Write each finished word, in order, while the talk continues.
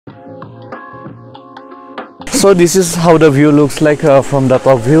So this is how the view looks like from the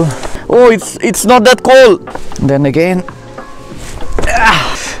top view. Oh, it's not that cold. Then again,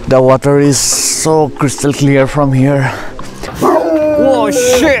 the water is so crystal clear from here. Oh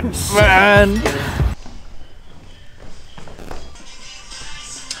shit, man!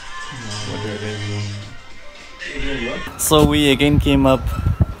 So we again came up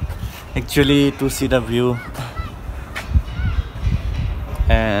actually to see the view,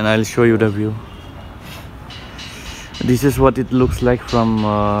 and I'll show you the view. This is what it looks like from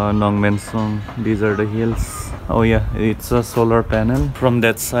Nongmensong. These are the hills. Oh yeah, it's a solar panel. From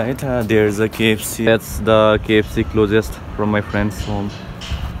that side there's a KFC. That's the KFC closest from my friend's home.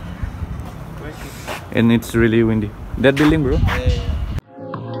 And it's really windy. That building, bro?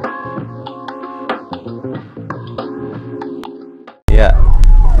 Yeah.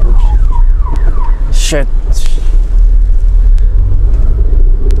 Shit.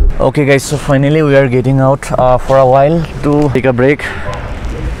 Okay guys, so finally we are getting out for a while to take a break.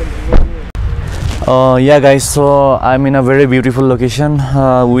 Yeah guys, so I'm in a very beautiful location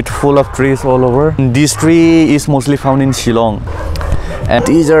with full of trees all over. This tree is mostly found in Shillong, and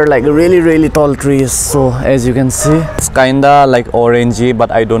these are like really tall trees. So as you can see, it's kinda like orangey,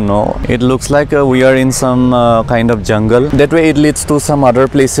 but I don't know. It looks like we are in some kind of jungle. That way it leads to some other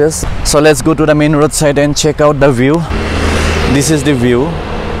places. So let's go to the main road side and check out the view. This is the view.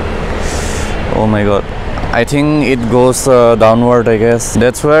 Oh my god, I think it goes downward, I guess.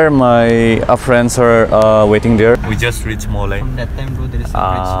 That's where my friends are waiting there. We just reached Mawsawa. From that time, bro, there is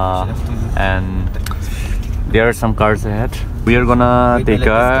a bridge. And there are some cars ahead. We are gonna take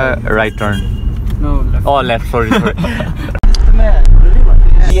a right turn. No, left. Oh, left, sorry.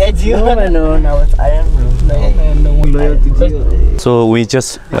 So we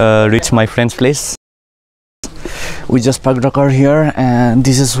just reached my friend's place. We just parked the car here, and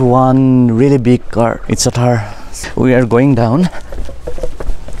this is one really big car. It's a Thar. We are going down.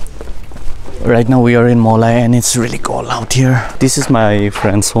 Right now we are in Mawsawa and it's really cold out here. This is my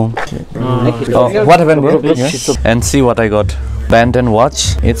friend's home. Oh, what happened, bro? Yes. And see what I got. Band and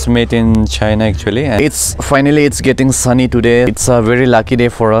watch. It's made in China actually, and it's finally getting sunny today. It's a very lucky day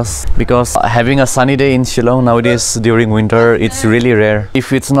for us because having a sunny day in Shillong nowadays during winter, it's really rare.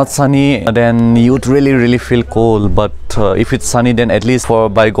 If it's not sunny, then you'd really feel cold, but if it's sunny, then at least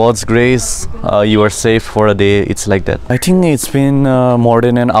by God's grace you are safe for a day. It's like that. I think it's been more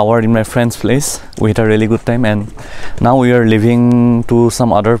than an hour in my friend's place. We had a really good time, and now we are leaving to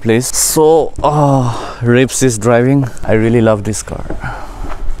some other place. So Rips is driving. I really love this car.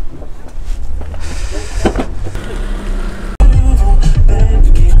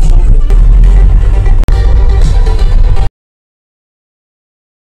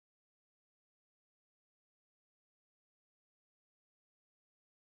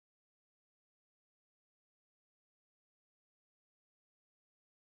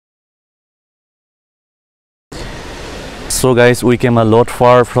 So guys, we came a lot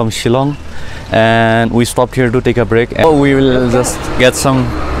far from Shillong and we stopped here to take a break, and we will just get some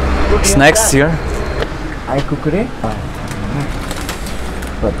snacks here. I cook it.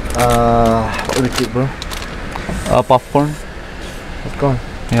 But what is it, bro? Popcorn. Popcorn.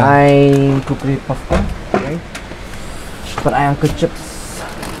 Yeah. I cook it popcorn, right? But I uncle chips.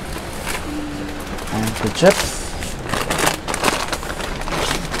 Uncle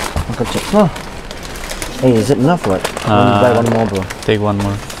chips, no. Hey, is it enough? What? Buy one more, bro. Take one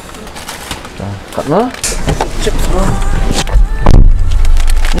more. Cut more? Chips, bro.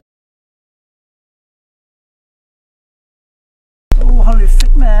 Oh, holy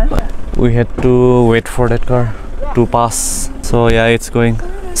shit, man. We had to wait for that car to pass. So yeah, it's going.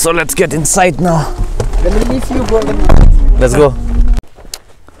 So let's get inside now. Let me leave you, bro. Let's go.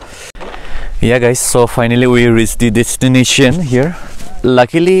 Yeah guys, so finally we reached the destination here.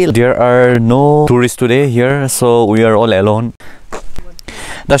 Luckily there are no tourists today here, so we are all alone.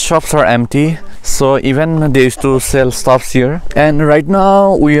 The shops are empty, so even they used to sell stuffs here. And right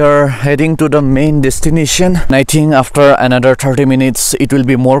now we are heading to the main destination. And I think after another 30 minutes it will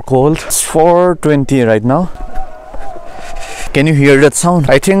be more cold. It's 4:20 right now. Can you hear that sound?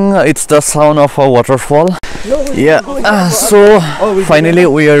 I think it's the sound of a waterfall. Yeah, so finally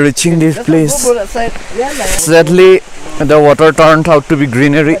we are reaching this place. Sadly the water turned out to be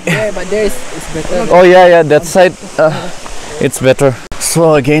greenery. But there it's better. Oh yeah, that side it's better.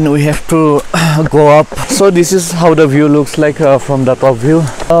 So again we have to go up. So this is how the view looks like from the top view.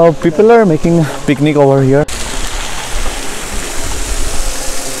 People are making picnic over here.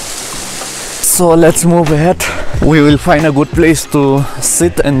 So let's move ahead. we will find a good place to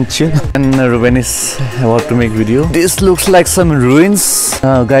sit and chill. And Ruben is about to make video. This looks like some ruins.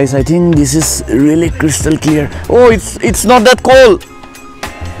 Guys, I think this is really crystal clear. Oh, it's not that cold.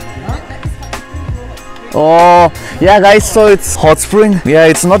 Oh, yeah guys, so it's hot spring. Yeah,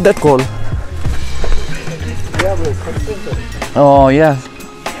 it's not that cold. Oh yeah.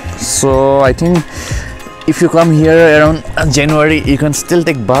 So I think if you come here around January, you can still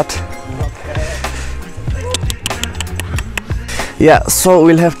take bath. Yeah, so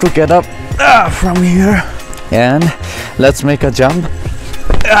we'll have to get up from here and let's make a jump.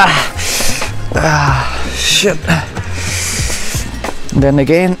 Shit. Then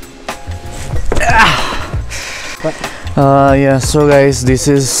again. Yeah, so guys, this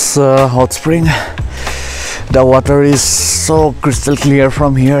is hot spring. The water is so crystal clear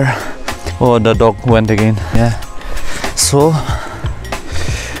from here. Oh, the dog went again. Yeah, so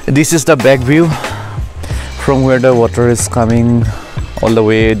this is the back view from where the water is coming all the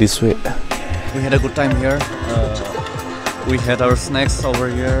way this way. We had a good time here. We had our snacks over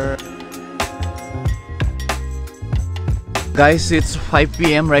here. Guys, it's 5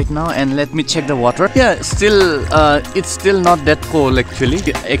 p.m. right now and let me check the water. Yeah, still it's still not that cold actually.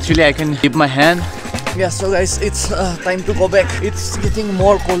 Actually, I can dip my hand. Yeah, so guys, it's time to go back. It's getting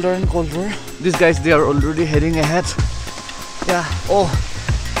more colder and colder. These guys, they are already heading ahead. Yeah, oh,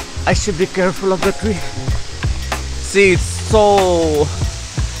 I should be careful of the tree. See, it's so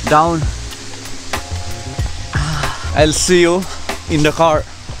down. I'll see you in the car.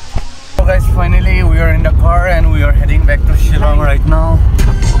 So guys, finally we are in the car and we are heading back to Shillong right now.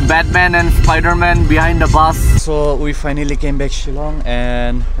 Batman and Spider-Man behind the bus. So we finally came back Shillong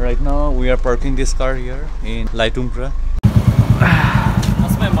and right now we are parking this car here in Laitungpra.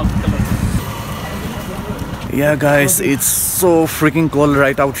 Yeah guys, it's so freaking cold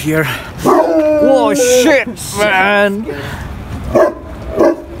right out here. Oh shit, man!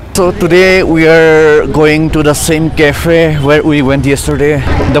 So today we are going to the same cafe where we went yesterday.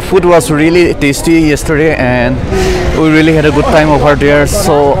 The food was really tasty yesterday and we really had a good time over there.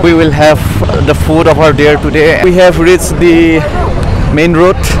 So we will have the food over there today. We have reached the main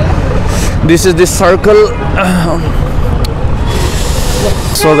road. This is the circle.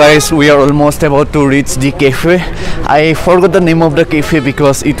 So guys, we are almost about to reach the cafe. I forgot the name of the cafe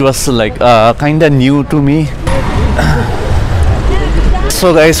because it was like kinda new to me.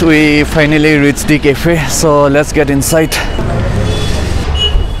 So guys, we finally reached the cafe, so let's get inside.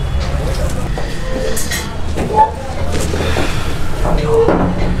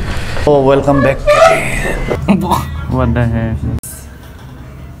 Oh, welcome back. What the heck?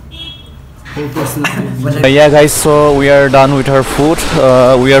 Yeah guys, so we are done with our food.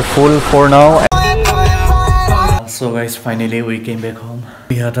 We are full for now. So guys, finally we came back home.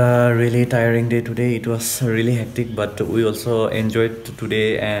 We had a really tiring day today. It was really hectic, but we also enjoyed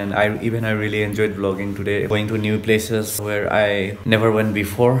today, and I really enjoyed vlogging today, going to new places where I never went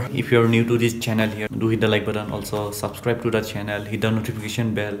before. If you're new to this channel here, do hit the like button. Also subscribe to the channel, hit the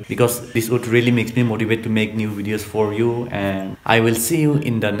notification bell, because this would really makes me motivate to make new videos for you. And I will see you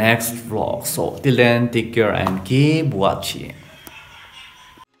in the next vlog. So till then, take care and keep watching.